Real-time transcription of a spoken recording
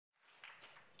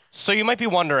So you might be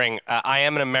wondering, I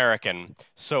am an American,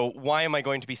 so why am I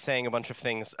going to be saying a bunch of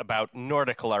things about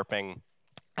Nordic LARPing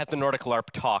at the Nordic LARP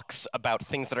talks about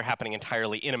things that are happening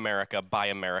entirely in America by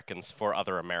Americans for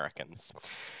other Americans?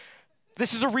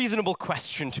 This is a reasonable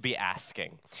question to be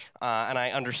asking, and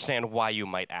I understand why you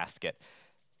might ask it.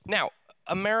 Now,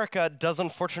 America does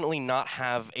unfortunately not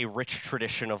have a rich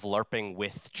tradition of LARPing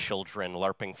with children,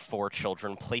 LARPing for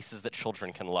children, places that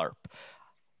children can LARP.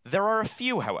 There are a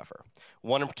few, however.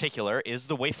 One in particular is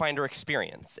the Wayfinder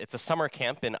Experience. It's a summer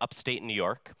camp in upstate New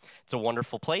York. It's a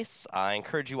wonderful place. I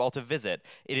encourage you all to visit.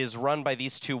 It is run by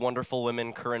these two wonderful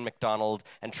women, Corinne McDonald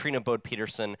and Trina Bode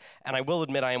Peterson, and I will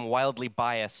admit I am wildly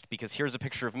biased because here's a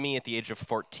picture of me at the age of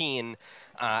 14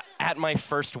 at my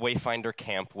first Wayfinder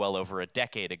camp well over a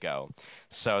decade ago.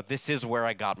 So this is where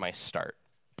I got my start.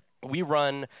 We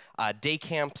run day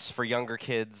camps for younger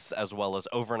kids as well as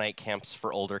overnight camps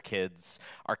for older kids.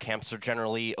 Our camps are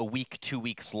generally a week, 2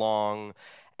 weeks long,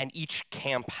 and each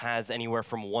camp has anywhere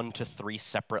from 1 to 3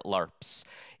 separate LARPs.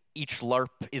 Each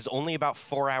LARP is only about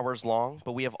 4 hours long,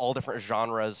 but we have all different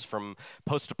genres from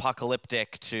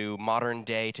post-apocalyptic to modern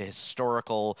day to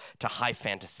historical to high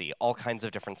fantasy, all kinds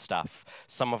of different stuff.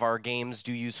 Some of our games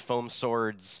do use foam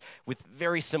swords with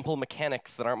very simple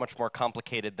mechanics that aren't much more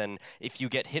complicated than if you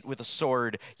get hit with a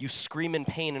sword, you scream in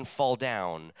pain and fall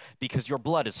down because your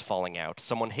blood is falling out.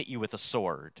 Someone hit you with a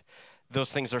sword.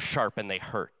 Those things are sharp and they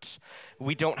hurt.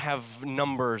 We don't have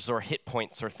numbers or hit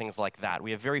points or things like that.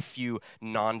 We have very few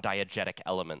non-diegetic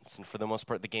elements, and for the most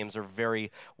part, the games are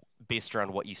very based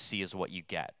around what you see is what you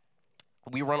get.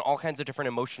 We run all kinds of different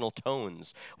emotional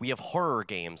tones. We have horror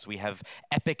games, we have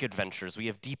epic adventures, we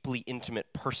have deeply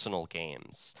intimate personal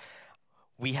games.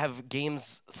 We have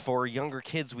games for younger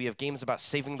kids. We have games about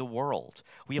saving the world.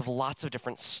 We have lots of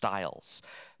different styles.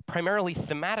 Primarily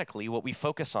thematically, what we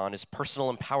focus on is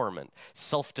personal empowerment,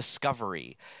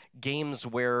 self-discovery, games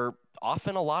where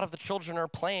often a lot of the children are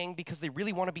playing because they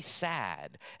really want to be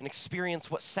sad and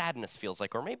experience what sadness feels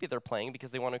like, or maybe they're playing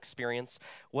because they want to experience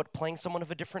what playing someone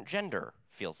of a different gender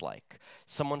feels like,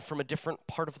 someone from a different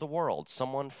part of the world,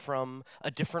 someone from a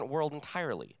different world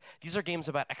entirely. These are games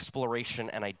about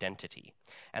exploration and identity,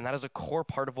 and that is a core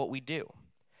part of what we do.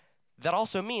 That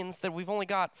also means that we've only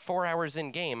got 4 hours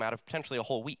in game out of potentially a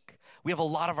whole week. We have a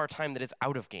lot of our time that is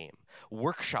out of game.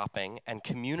 Workshopping and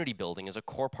community building is a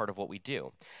core part of what we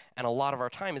do. And a lot of our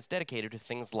time is dedicated to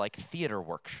things like theater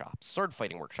workshops, sword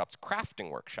fighting workshops,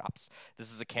 crafting workshops.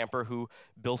 This is a camper who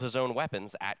built his own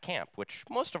weapons at camp, which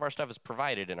most of our stuff is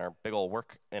provided in our big old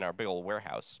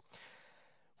warehouse.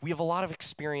 We have a lot of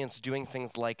experience doing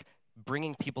things like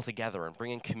bringing people together and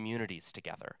bringing communities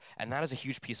together. And that is a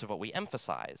huge piece of what we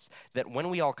emphasize, that when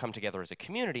we all come together as a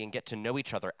community and get to know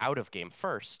each other out of game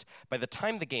first, by the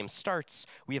time the game starts,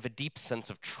 we have a deep sense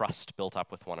of trust built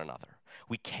up with one another.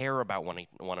 We care about one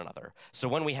another. So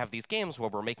when we have these games where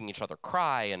we're making each other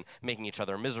cry and making each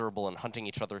other miserable and hunting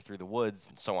each other through the woods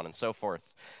and so on and so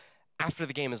forth, after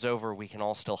the game is over, we can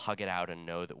all still hug it out and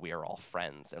know that we are all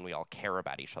friends and we all care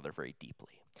about each other very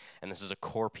deeply. And this is a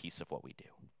core piece of what we do.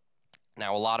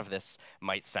 Now, a lot of this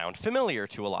might sound familiar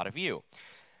to a lot of you.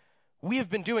 We have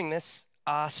been doing this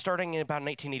starting in about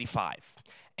 1985.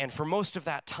 And for most of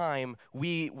that time,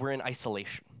 we were in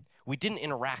isolation. We didn't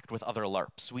interact with other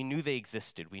LARPs. We knew they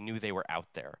existed. We knew they were out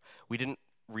there. We didn't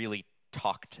really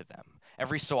talk to them.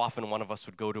 Every so often, one of us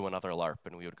would go to another LARP,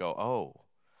 and we would go, oh,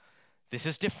 this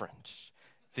is different.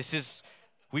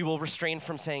 We will refrain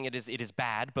from saying it is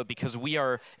bad, but because we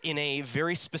are in a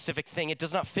very specific thing, it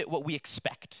does not fit what we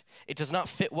expect. It does not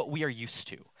fit what we are used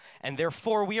to. And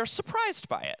therefore, we are surprised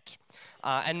by it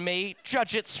and may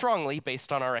judge it strongly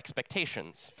based on our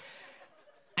expectations.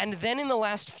 And then in the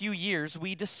last few years,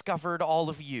 we discovered all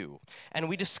of you. And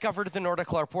we discovered the Nordic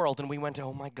LARP world, and we went,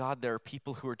 oh my God, there are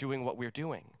people who are doing what we're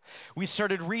doing. We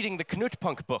started reading the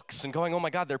Knutpunk books and going, oh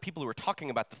my God, there are people who are talking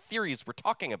about the theories we're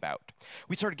talking about.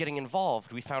 We started getting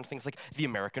involved. We found things like the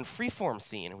American freeform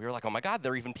scene. And we were like, oh my God,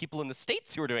 there are even people in the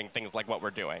States who are doing things like what we're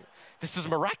doing. This is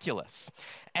miraculous.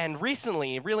 And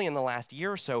recently, really in the last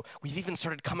year or so, we've even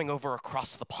started coming over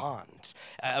across the pond.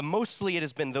 Mostly it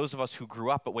has been those of us who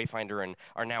grew up at Wayfinder and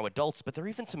are now adults, but there are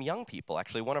even some young people.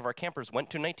 Actually, one of our campers went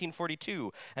to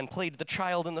 1942 and played the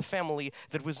child in the family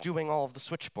that was doing all of the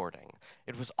switchboarding.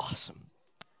 It was awesome.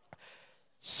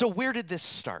 So where did this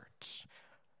start?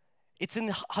 It's in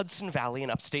the Hudson Valley in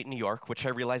upstate New York, which I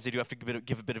realize I do have to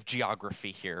give a bit of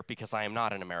geography here because I am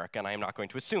not an American. I am not going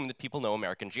to assume that people know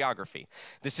American geography.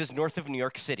 This is north of New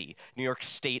York City. New York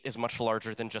State is much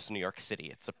larger than just New York City.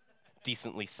 It's a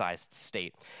decently sized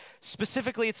state.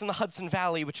 Specifically, it's in the Hudson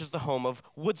Valley, which is the home of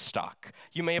Woodstock.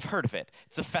 You may have heard of it.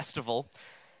 It's a festival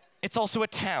It's also a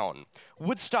town.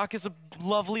 Woodstock is a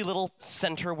lovely little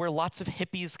center where lots of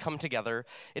hippies come together.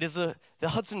 The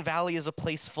Hudson Valley is a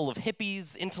place full of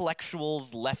hippies,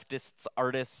 intellectuals, leftists,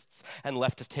 artists, and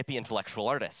leftist hippie intellectual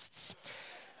artists.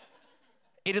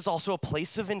 It is also a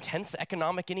place of intense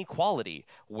economic inequality,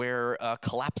 where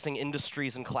collapsing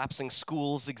industries and collapsing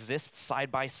schools exist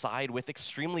side by side with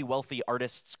extremely wealthy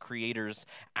artists, creators,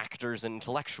 actors, and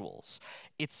intellectuals.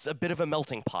 It's a bit of a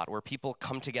melting pot where people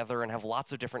come together and have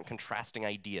lots of different contrasting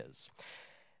ideas.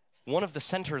 One of the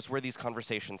centers where these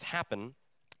conversations happen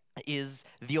is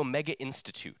the Omega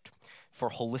Institute for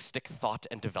Holistic Thought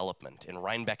and Development in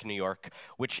Rhinebeck, New York,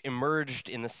 which emerged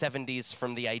in the 70s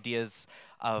from the ideas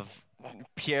of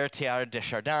Pierre Teilhard de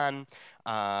Chardin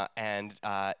and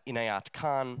Inayat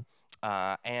Khan.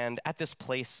 And at this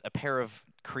place, a pair of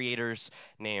creators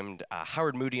named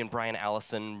Howard Moody and Brian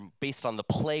Allison, based on the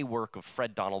play work of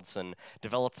Fred Donaldson,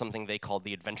 developed something they called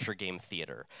the Adventure Game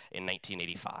Theater in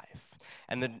 1985.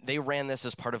 And they ran this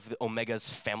as part of the Omega's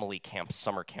Family Camp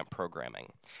summer camp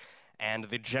programming. And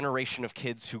the generation of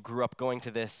kids who grew up going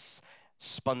to this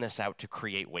spun this out to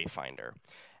create Wayfinder.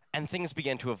 And things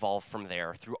began to evolve from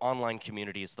there through online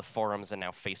communities, the forums, and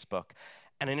now Facebook.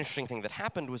 And an interesting thing that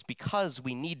happened was because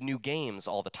we need new games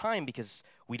all the time because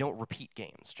we don't repeat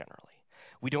games generally.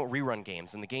 We don't rerun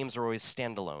games, and the games are always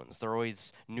standalones. They're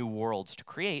always new worlds to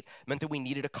create, meant that we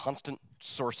needed a constant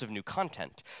source of new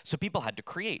content. So people had to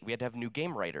create. We had to have new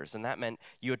game writers, and that meant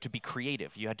you had to be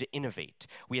creative. You had to innovate.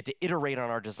 We had to iterate on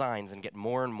our designs and get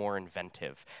more and more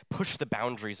inventive, push the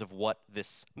boundaries of what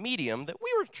this medium that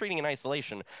we were treating in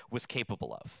isolation was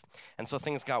capable of. And so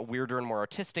things got weirder and more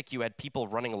artistic. You had people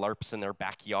running LARPs in their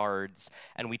backyards,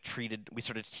 and we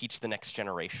started to teach the next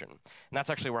generation. And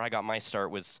that's actually where I got my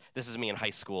start. This is me in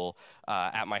high school,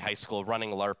 at my high school,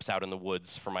 running LARPs out in the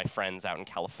woods for my friends out in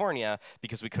California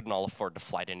because we couldn't all afford to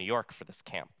fly to New York for this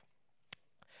camp.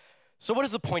 So what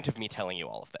is the point of me telling you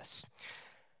all of this?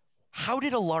 How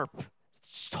did a LARP,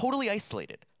 totally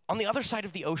isolated, on the other side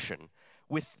of the ocean,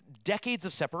 with decades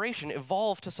of separation,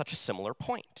 evolve to such a similar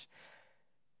point?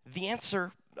 The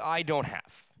answer, I don't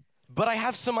have. But I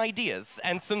have some ideas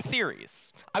and some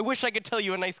theories. I wish I could tell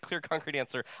you a nice, clear, concrete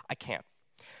answer. I can't.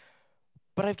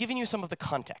 But I've given you some of the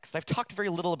context. I've talked very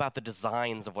little about the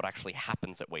designs of what actually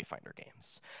happens at Wayfinder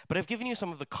games. But I've given you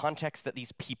some of the context that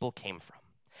these people came from.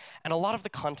 And a lot of the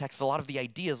context, a lot of the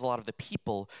ideas, a lot of the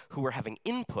people who were having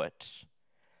input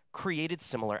created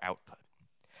similar output.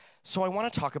 So I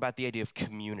want to talk about the idea of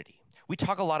community. We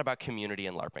talk a lot about community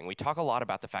in LARPing. We talk a lot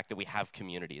about the fact that we have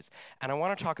communities. And I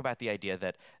want to talk about the idea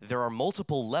that there are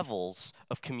multiple levels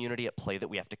of community at play that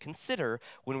we have to consider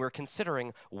when we're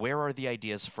considering where are the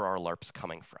ideas for our LARPs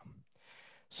coming from.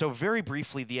 So very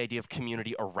briefly, the idea of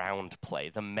community around play,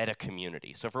 the meta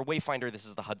community. So for Wayfinder, this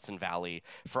is the Hudson Valley.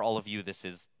 For all of you, this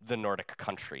is the Nordic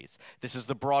countries. This is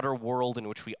the broader world in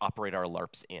which we operate our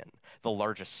LARPs in, the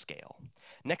largest scale.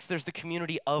 Next, there's the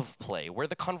community of play, where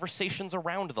the conversations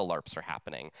around the LARPs are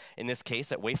happening. In this case,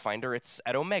 at Wayfinder, it's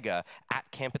at Omega, at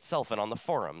camp itself, and on the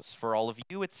forums. For all of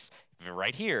you, it's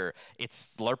right here.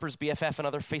 It's LARPers BFF and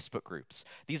other Facebook groups.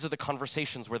 These are the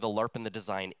conversations where the LARP and the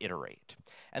design iterate.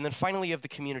 And then finally, you have the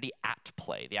community at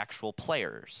play, the actual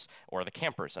players, or the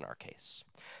campers in our case.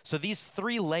 So these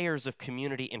three layers of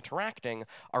community interacting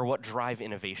are what drive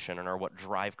innovation and are what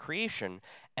drive creation.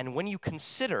 And when you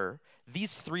consider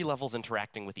these three levels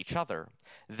interacting with each other,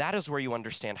 that is where you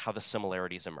understand how the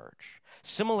similarities emerge.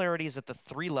 Similarities at the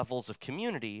three levels of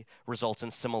community result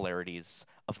in similarities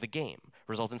of the game,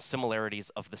 result in similarities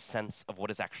of the sense of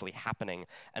what is actually happening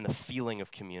and the feeling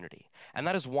of community. And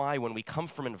that is why when we come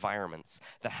from environments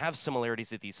that have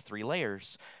similarities at these three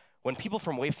layers, when people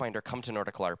from Wayfinder come to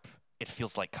Nordic LARP, it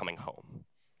feels like coming home.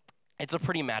 It's a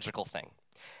pretty magical thing.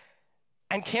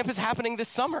 And camp is happening this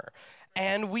summer,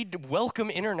 and we welcome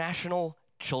international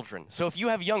children. So if you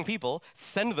have young people,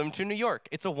 send them to New York.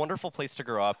 It's a wonderful place to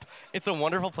grow up. It's a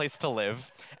wonderful place to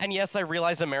live. And yes, I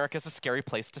realize America's a scary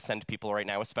place to send people right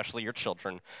now, especially your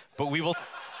children, but we will...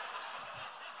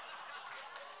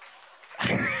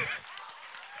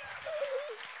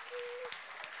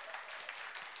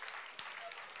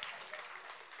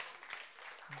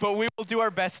 But we will do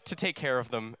our best to take care of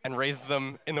them and raise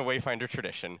them in the Wayfinder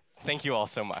tradition. Thank you all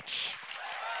so much.